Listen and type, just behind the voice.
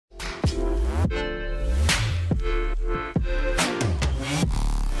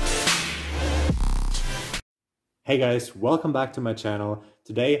Hey guys, welcome back to my channel.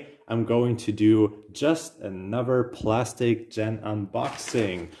 Today I'm going to do just another plastic gen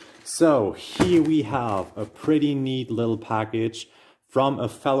unboxing. So here we have a pretty neat little package from a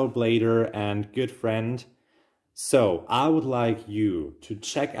fellow blader and good friend. So I would like you to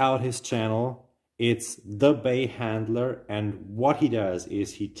check out his channel. It's the BeyHANDler, and what he does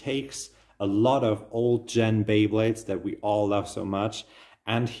is he takes a lot of old gen Beyblades that we all love so much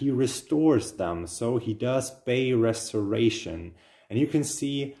and he restores them. So he does Bey restoration, and you can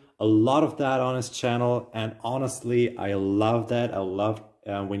see a lot of that on his channel, and honestly I love that. I love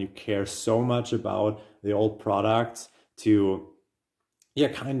when you care so much about the old products to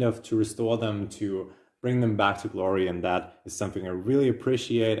to restore them, to bring them back to glory, and that is something I really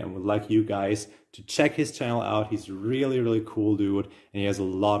appreciate and would like you guys to check his channel out. He's really cool dude, and he has a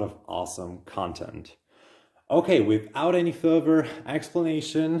lot of awesome content. Okay, without any further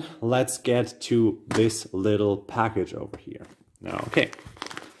explanation, let's get to this little package over here. Now, okay,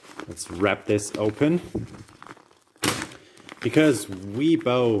 let's wrap this open, because we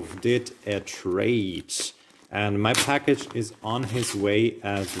both did a trade and my package is on his way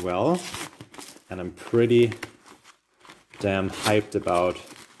as well, and I'm pretty damn hyped about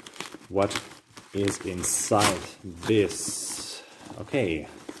what is inside this. Okay,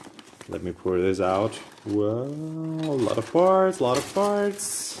 let me pour this out. Whoa, a lot of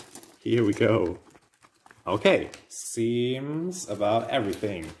parts. Here we go. Okay, seems about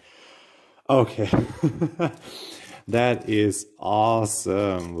everything. Okay, that is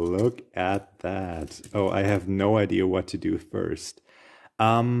awesome. Look at that. Oh, I have no idea what to do first.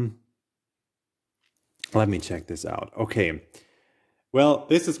 Let me check this out. Okay, well,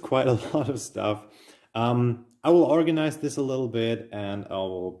 this is quite a lot of stuff. I will organize this a little bit and I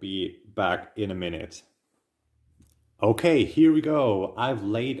will be back in a minute. Okay, here we go. I've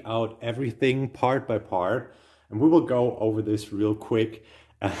laid out everything part by part, and we will go over this real quick.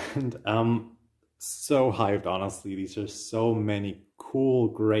 And I'm so hyped, honestly. These are so many cool,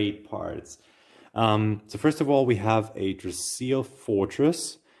 great parts. So first of all, we have a Drasil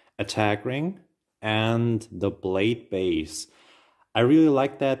Fortress attack ring and the blade base. I really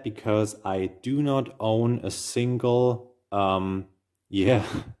like that because I do not own a single,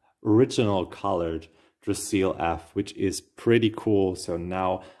 original colored Drasil F, which is pretty cool. So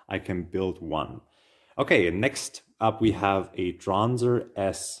now I can build one. Okay, next up we have a Dranzer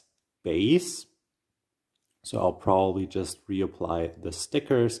S base. So I'll probably just reapply the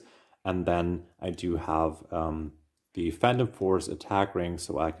stickers, and then I do have the Phantom Force attack ring,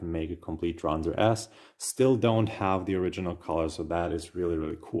 so I can make a complete Dranzer S. Still don't have the original color, so that is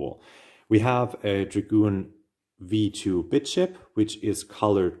really cool. We have a Dragoon V2 bit chip, which is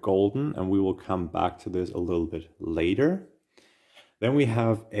colored golden, and we will come back to this a little bit later. Then we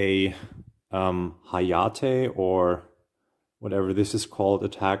have a Hayate, or whatever this is called,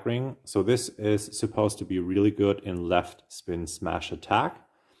 attack ring. So this is supposed to be really good in left spin smash attack.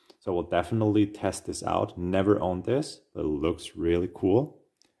 So we'll definitely test this out. Never owned this, but it looks really cool.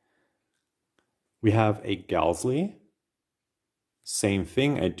 We have a Galsley. Same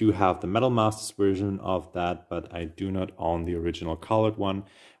thing, I do have the Metal Masters version of that, but I do not own the original colored one.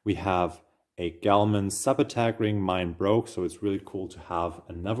 We have a Galman sub-attack ring. Mine broke, so it's really cool to have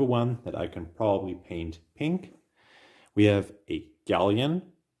another one that I can probably paint pink. We have a Galleon,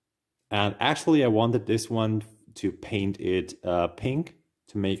 and actually I wanted this one to paint it pink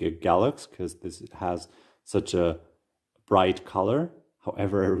to make a Galax, because this has such a bright color.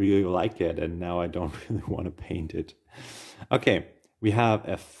 However, I really like it, and now I don't really want to paint it. Okay, we have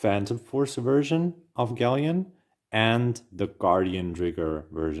a Phantom Force version of Galleon and the Guardian Trigger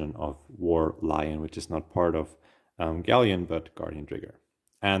version of War Lion, which is not part of Galleon, but Guardian Trigger.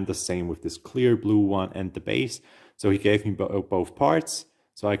 And the same with this clear blue one and the base. So he gave me both parts,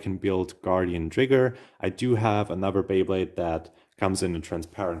 so I can build Guardian Trigger. I do have another Beyblade that comes in a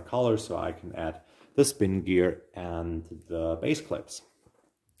transparent color, so I can add the spin gear and the base clips.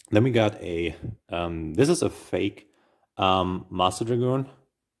 Then we got a, this is a fake Master Dragoon,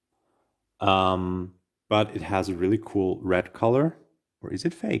 but it has a really cool red color. Or is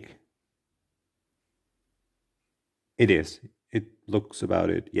it fake? It is. It looks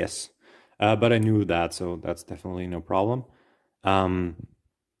about it, yes. But I knew that, so that's definitely no problem.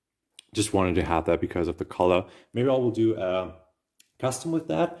 Just wanted to have that because of the color. Maybe I will do a custom with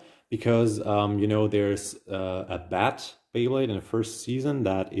that, because you know, there's a Bat Beyblade in the first season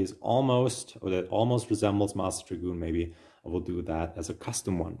that is almost resembles Master Dragoon. Maybe I will do that as a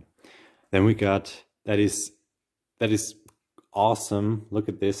custom one. Then we got, that is awesome. Look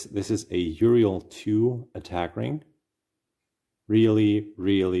at this. This is a Uriel 2 attack ring.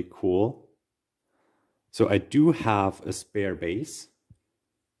 Really cool. So I do have a spare base.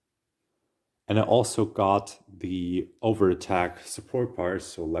 And I also got the over attack support parts.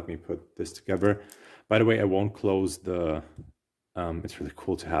 So let me put this together. By the way, I won't close the, it's really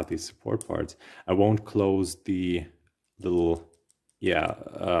cool to have these support parts. I won't close the little, these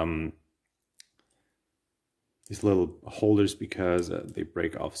little holders because they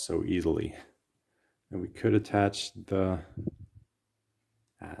break off so easily. And we could attach the,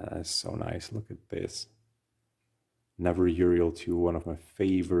 that's so nice. Look at this. Never Uriel 2, one of my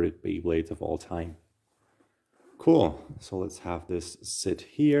favorite Beyblades of all time. Cool. So let's have this sit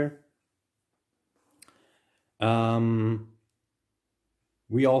here.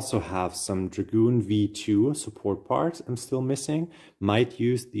 We also have some Dragoon V2 support parts I'm still missing. Might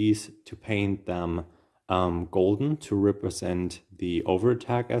use these to paint them golden to represent the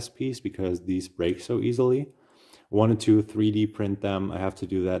overattack SPs because these break so easily. Wanted to 3D print them. I have to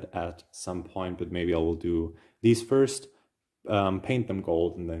do that at some point, but maybe I will do these first, paint them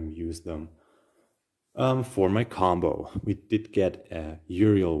gold, and then use them for my combo. We did get a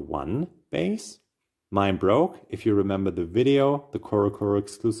Uriel 1 base. Mine broke. If you remember the video, the Korokoro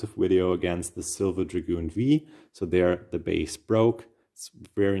exclusive video against the Silver Dragoon V. So there the base broke. It's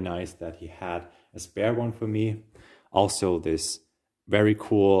very nice that he had a spare one for me. Also this very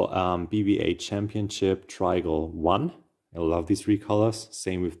cool BBA Championship Trigal 1. I love these recolors.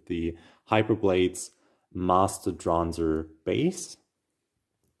 Same with the Hyperblades Master Dronzer base.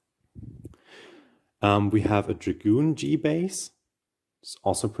 We have a Dragoon G base. It's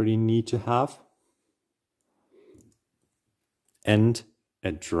also pretty neat to have. And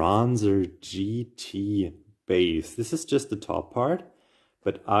a Dronzer GT base. This is just the top part,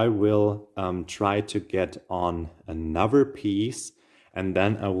 but I will try to get on another piece, and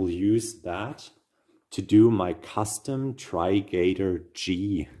then I will use that to do my custom Trigator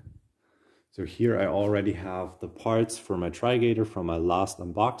G. So here I already have the parts for my Trigator from my last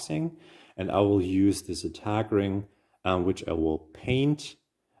unboxing, and I will use this attack ring, which I will paint,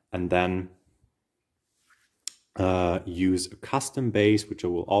 and then use a custom base, which I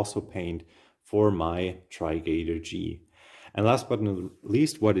will also paint for my Trigator G. And last but not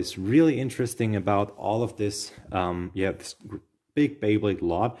least, what is really interesting about all of this, this big Beyblade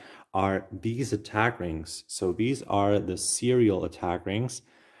lot, are these attack rings. So these are the serial attack rings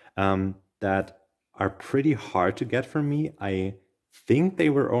that are pretty hard to get for me. I think they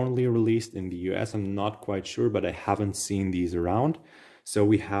were only released in the US. I'm not quite sure, but I haven't seen these around. So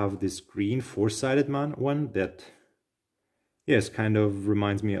we have this green four-sided one that, yes, kind of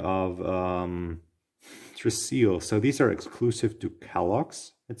reminds me of Drasil. So these are exclusive to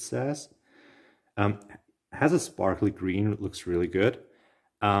Kellogg's, it says. Has a sparkly green, looks really good.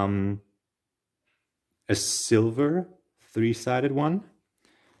 A silver three-sided one.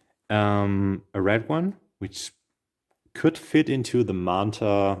 A red one, which could fit into the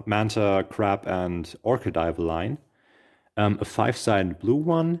Manta, Crab, and Orchidile line. A five-sided blue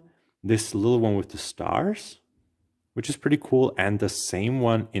one, this little one with the stars, which is pretty cool, and the same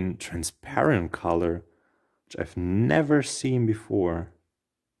one in transparent color, which I've never seen before.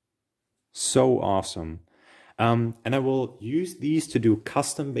 So awesome. And I will use these to do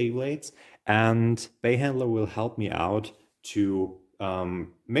custom Beyblades, and BeyHANDler will help me out to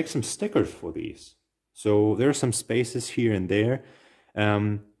make some stickers for these. So there are some spaces here and there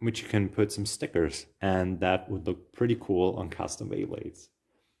which you can put some stickers, and that would look pretty cool on custom Beyblades.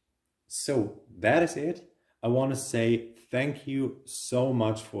 So that is it. I want to say thank you so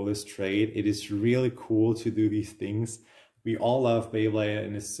much for this trade. It is really cool to do these things. We all love Beyblade,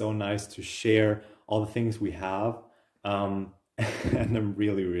 and it's so nice to share all the things we have. And I'm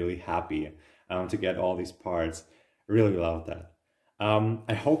really, really happy to get all these parts. I really love that.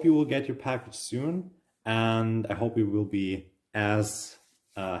 I hope you will get your package soon, and I hope you will be as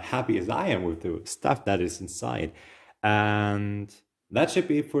happy as I am with the stuff that is inside. And that should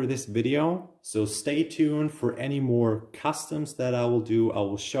be it for this video. So stay tuned for any more customs that I will do. I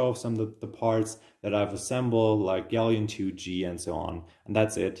will show some of the parts that I've assembled, like Galleon 2G and so on. And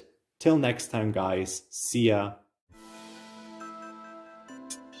that's it. Till next time, guys. See ya.